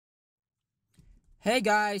Hey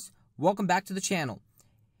guys, welcome back to the channel.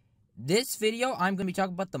 This video, I'm going to be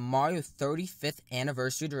talking about the Mario 35th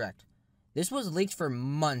Anniversary Direct. This was leaked for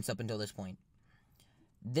months up until this point.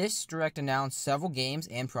 This Direct announced several games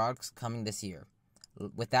and products coming this year.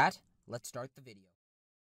 With that, let's start the video.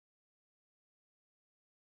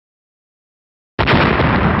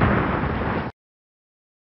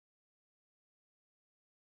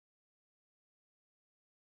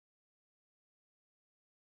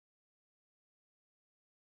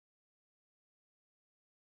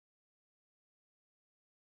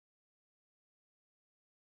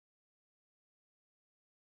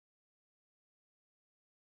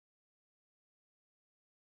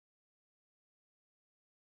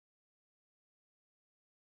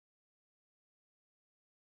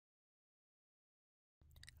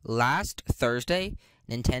 Last Thursday,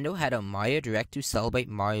 Nintendo had a Mario Direct to celebrate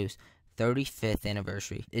Mario's 35th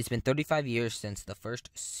anniversary. It's been 35 years since the first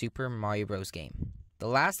Super Mario Bros. Game. The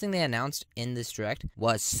last thing they announced in this Direct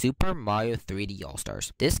was Super Mario 3D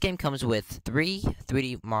All-Stars. This game comes with 3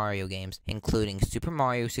 3D Mario games, including Super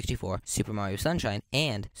Mario 64, Super Mario Sunshine,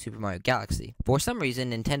 and Super Mario Galaxy. For some reason,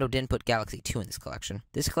 Nintendo didn't put Galaxy 2 in this collection.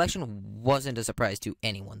 This collection wasn't a surprise to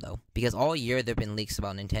anyone, though, because all year there have been leaks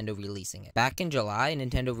about Nintendo releasing it. Back in July,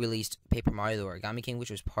 Nintendo released Paper Mario The Origami King, which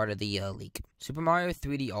was part of the leak. Super Mario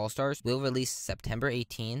 3D All-Stars will release September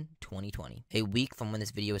 18, 2020, a week from when this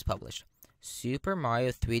video is published. Super Mario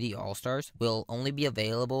 3D All-Stars will only be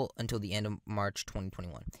available until the end of March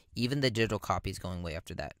 2021. Even the digital copy is going away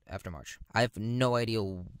after March. I have no idea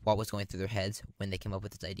what was going through their heads when they came up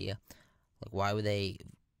with this idea. Like, why would they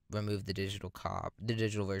remove the digital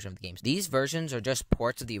version of the games? These versions are just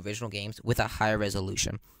ports of the original games with a higher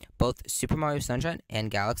resolution. Both Super Mario Sunshine and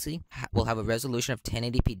Galaxy will have a resolution of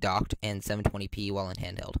 1080p docked and 720p while in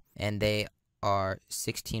handheld. And they are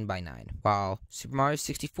 16 by 9, while Super Mario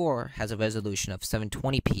 64 has a resolution of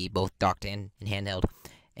 720p, both docked and in handheld,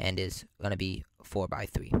 and is going to be 4 by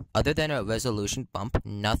 3. Other than a resolution bump,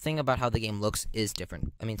 nothing about how the game looks is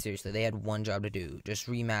different. I mean, seriously, they had one job to do, just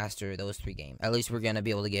remaster those 3 games. At least we're going to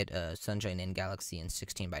be able to get Sunshine and Galaxy in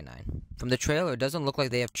 16 by 9. From the trailer, it doesn't look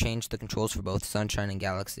like they have changed the controls for both Sunshine and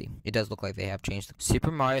Galaxy. It does look like they have changed.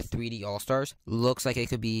 Super Mario 3D All-Stars looks like it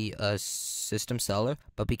could be a system seller,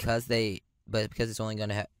 but because it's only going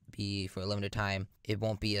to be for a limited time, it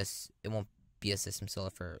won't be a system seller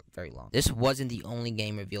for very long. This wasn't the only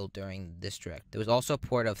game revealed during this Direct. There was also a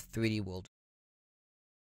port of 3D World.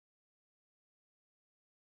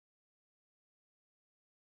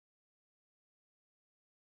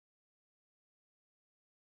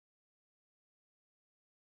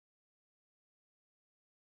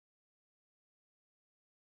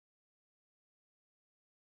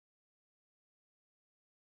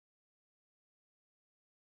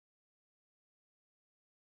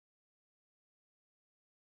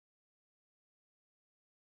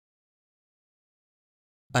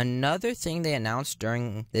 Another thing they announced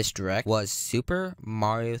during this Direct was Super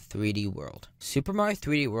Mario 3D World. Super Mario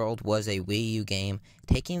 3D World was a Wii U game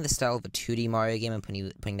taking the style of a 2D Mario game and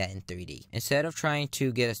putting that in 3D. Instead of trying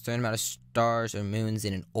to get a certain amount of stars or moons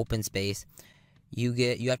in an open space, you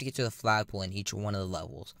have to get to the flagpole in each one of the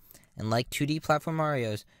levels. And like 2D platform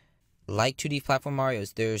Marios,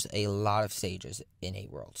 there's a lot of stages in 8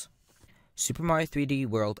 worlds. Super Mario 3D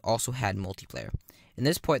World also had multiplayer. In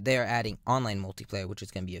this point, they are adding online multiplayer, which is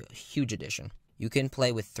going to be a huge addition. You can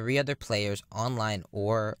play with 3 other players online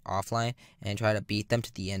or offline and try to beat them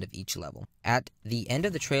to the end of each level. At the end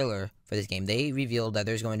of the trailer for this game, they revealed that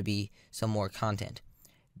there's going to be some more content.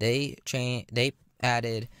 They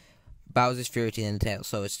added Bowser's Fury to the title,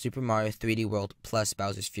 so it's Super Mario 3D World plus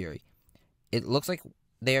Bowser's Fury. It looks like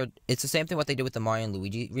it's the same thing what they did with the Mario and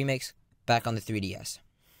Luigi remakes back on the 3DS.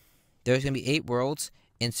 There's going to be 8 worlds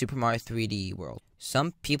in Super Mario 3D World.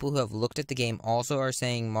 Some people who have looked at the game also are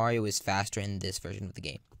saying Mario is faster in this version of the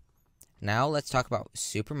game. Now let's talk about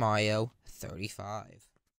Super Mario 35.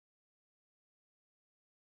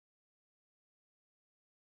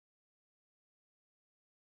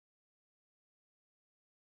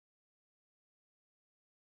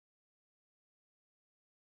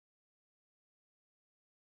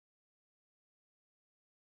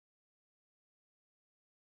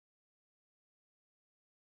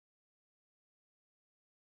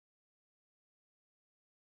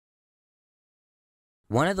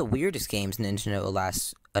 One of the weirdest games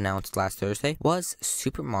Nintendo announced last Thursday was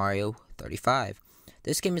Super Mario 35.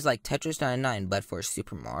 This game is like Tetris 99, but for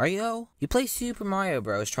Super Mario? You play Super Mario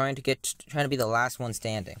Bros. trying to be the last one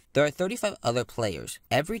standing. There are 35 other players.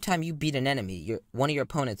 Every time you beat an enemy, one of your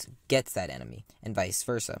opponents gets that enemy, and vice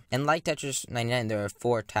versa. And like Tetris 99, there are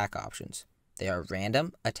 4 attack options. They are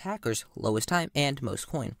random attackers, lowest time, and most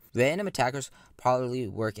coin. Random attackers probably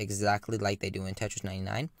work exactly like they do in Tetris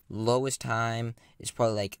 99. Lowest time is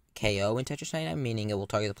probably like KO in Tetris 99, meaning it will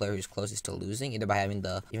target the player who's closest to losing, either by having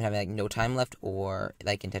like no time left, or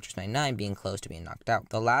like in Tetris 99 being close to being knocked out.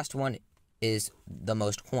 The last one is the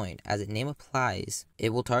most coin. As its name applies,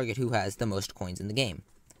 it will target who has the most coins in the game.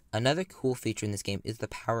 Another cool feature in this game is the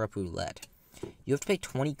power-up roulette. You have to pay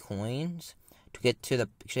 20 coins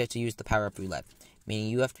to use the power-up roulette, meaning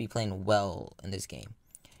you have to be playing well in this game.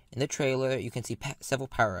 In the trailer, you can see several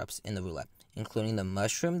power-ups in the roulette, including the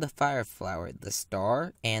mushroom, the fire flower, the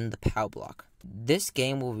star, and the POW block. This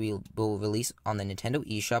game will release on the Nintendo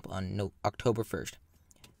eShop on October 1st.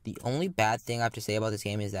 The only bad thing I have to say about this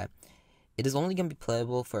game is that it is only going to be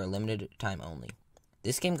playable for a limited time only.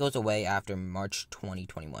 This game goes away after March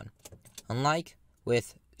 2021. Unlike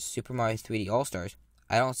with Super Mario 3D All-Stars,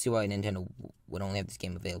 I don't see why Nintendo would only have this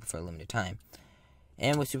game available for a limited time.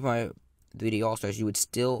 And with Super Mario 3D All-Stars, you would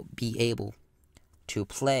still be able to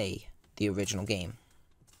play the original game.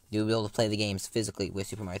 You will be able to play the games physically with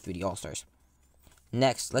Super Mario 3D All-Stars.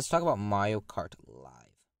 Next, let's talk about Mario Kart Live.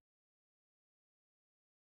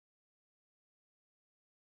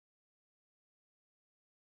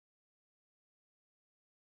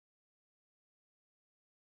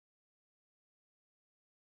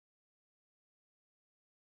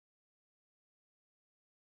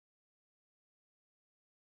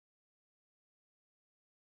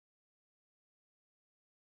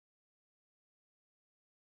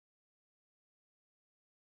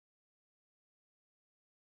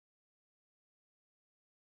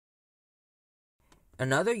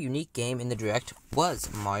 Another unique game in the Direct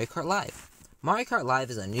was Mario Kart Live. Mario Kart Live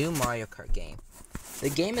is a new Mario Kart game. The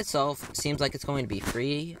game itself seems like it's going to be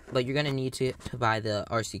free, but you're going to need to buy the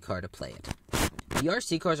RC car to play it. The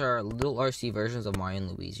RC cars are little RC versions of Mario and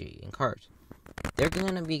Luigi in cars. They're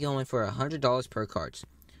going to be going for $100 per cart.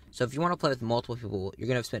 So if you want to play with multiple people, you're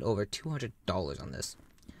going to have to spend over $200 on this.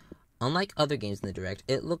 Unlike other games in the Direct,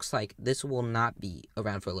 it looks like this will not be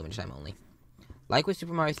around for a limited time only. Like with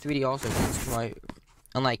Super Mario 3D All-Stars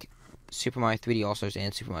unlike Super Mario 3D All-Stars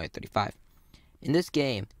and Super Mario 35. In this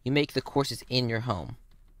game, you make the courses in your home.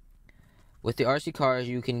 With the RC cars,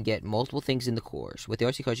 you can get multiple things in the course. With the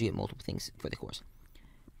RC cars, you get multiple things for the course.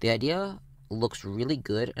 The idea looks really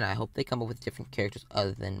good, and I hope they come up with different characters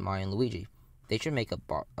other than Mario and Luigi. They should make a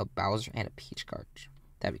Bowser and a Peach card.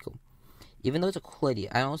 That'd be cool. Even though it's a cool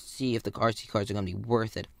idea, I don't see if the RC cars are going to be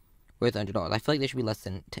worth $100. I feel like they should be less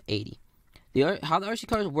than $80. How the RC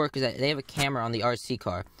cars work is that they have a camera on the RC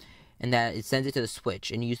car, and that it sends it to the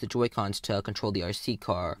Switch, and you use the Joy-Cons to control the RC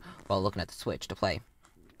car while looking at the Switch to play.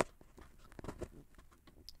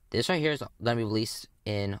 This right here is going to be released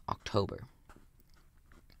in October,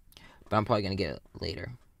 but I'm probably going to get it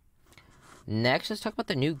later. Next, let's talk about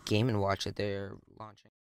the new Game & Watch that they're launching.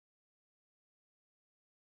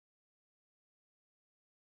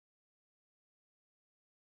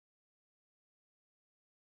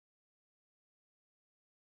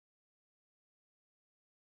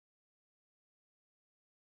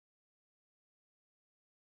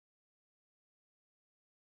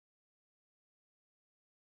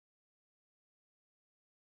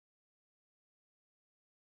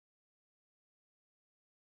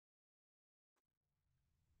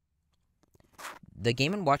 The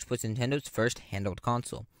Game & Watch was Nintendo's first handheld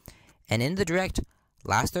console, and in the Direct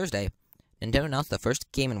last Thursday, Nintendo announced the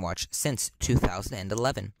first Game & Watch since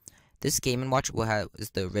 2011. This Game & Watch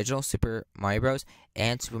is the original Super Mario Bros.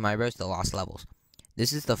 And Super Mario Bros. The Lost Levels.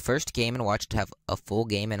 This is the first Game & Watch to have a full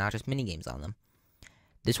game and not just mini games on them.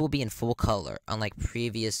 This will be in full color, unlike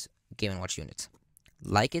previous Game & Watch units.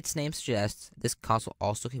 Like its name suggests, this console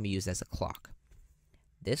also can be used as a clock.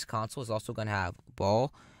 This console is also going to have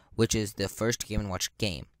Ball, which is the first Game & Watch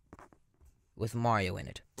game, with Mario in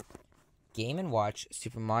it. Game & Watch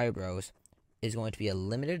Super Mario Bros. Is going to be a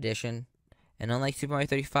limited edition, and unlike Super Mario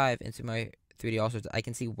 35 and Super Mario 3D All-Stars, I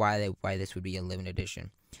can see why this would be a limited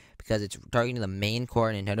edition. Because it's targeting the main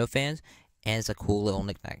core Nintendo fans, and it's a cool little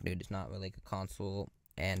knick-knack, dude. It's not really like a console,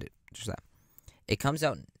 and just that. It comes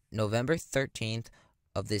out November 13th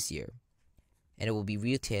of this year, and it will be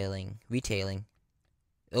retailing. It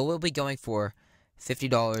will be going for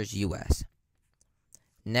 $50 US.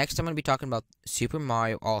 Next, I'm going to be talking about Super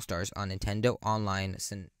Mario All-Stars on Nintendo Online, the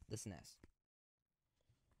SNES.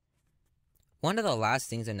 One of the last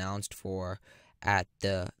things announced at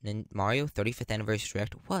the Mario 35th Anniversary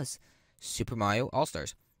Direct was Super Mario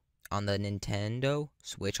All-Stars on the Nintendo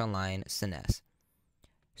Switch Online SNES.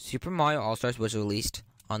 Super Mario All-Stars was released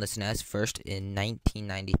on the SNES first in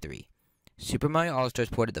 1993. Super Mario All-Stars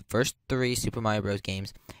ported the first 3 Super Mario Bros.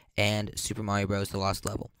 Games and Super Mario Bros. The Lost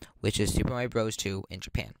Level, which is Super Mario Bros. 2 in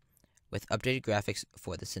Japan, with updated graphics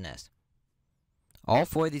for the SNES. All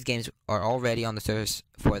 4 of these games are already on the service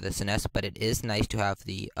for the SNES, but it is nice to have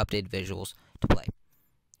the updated visuals to play.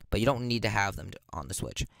 But you don't need to have them on the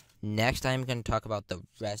Switch. Next, I'm going to talk about the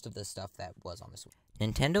rest of the stuff that was on the Switch.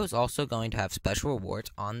 Nintendo is also going to have special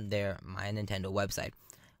rewards on their My Nintendo website.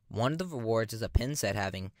 One of the rewards is a pin set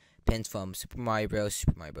having pins from Super Mario Bros.,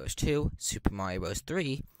 Super Mario Bros. 2, Super Mario Bros.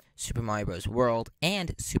 3, Super Mario Bros. World,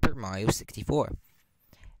 and Super Mario 64.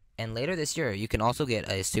 And later this year, you can also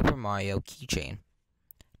get a Super Mario keychain.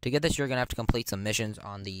 To get this, you're going to have to complete some missions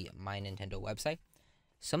on the My Nintendo website.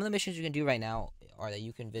 Some of the missions you can do right now are that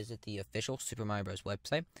you can visit the official Super Mario Bros.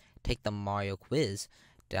 Website, take the Mario quiz,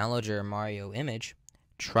 download your Mario image,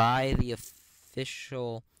 try the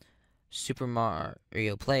official Super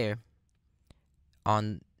Mario player.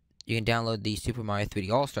 You can download the Super Mario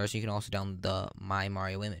 3D All-Stars. You can also download the My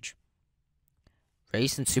Mario image.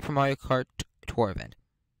 Race in Super Mario Kart Tour event,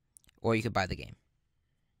 or you could buy the game.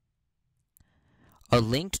 A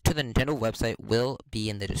link to the Nintendo website will be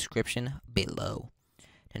in the description below.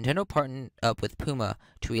 Nintendo partnered up with Puma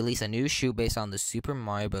to release a new shoe based on the Super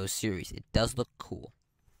Mario Bros. Series. It does look cool.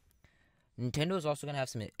 Nintendo is also going to have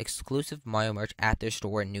some exclusive Mario merch at their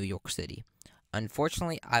store in New York City.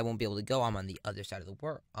 Unfortunately, I won't be able to go. I'm on the other side of the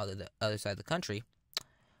world, the other side of the country,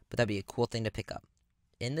 but that'd be a cool thing to pick up.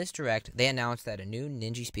 In this direct, they announced that a new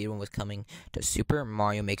Ninja Speedrun was coming to Super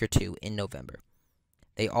Mario Maker 2 in November.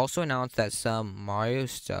 They also announced that some Mario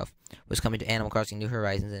stuff was coming to Animal Crossing New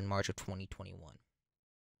Horizons in March of 2021.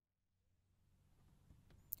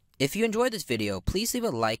 If you enjoyed this video, please leave a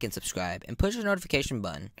like and subscribe, and push the notification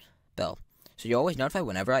bell, so you're always notified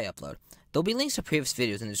whenever I upload. There'll be links to previous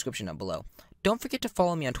videos in the description down below. Don't forget to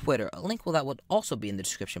follow me on Twitter, a link that will also be in the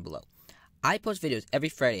description below. I post videos every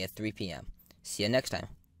Friday at 3 p.m. See you next time.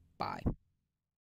 Bye.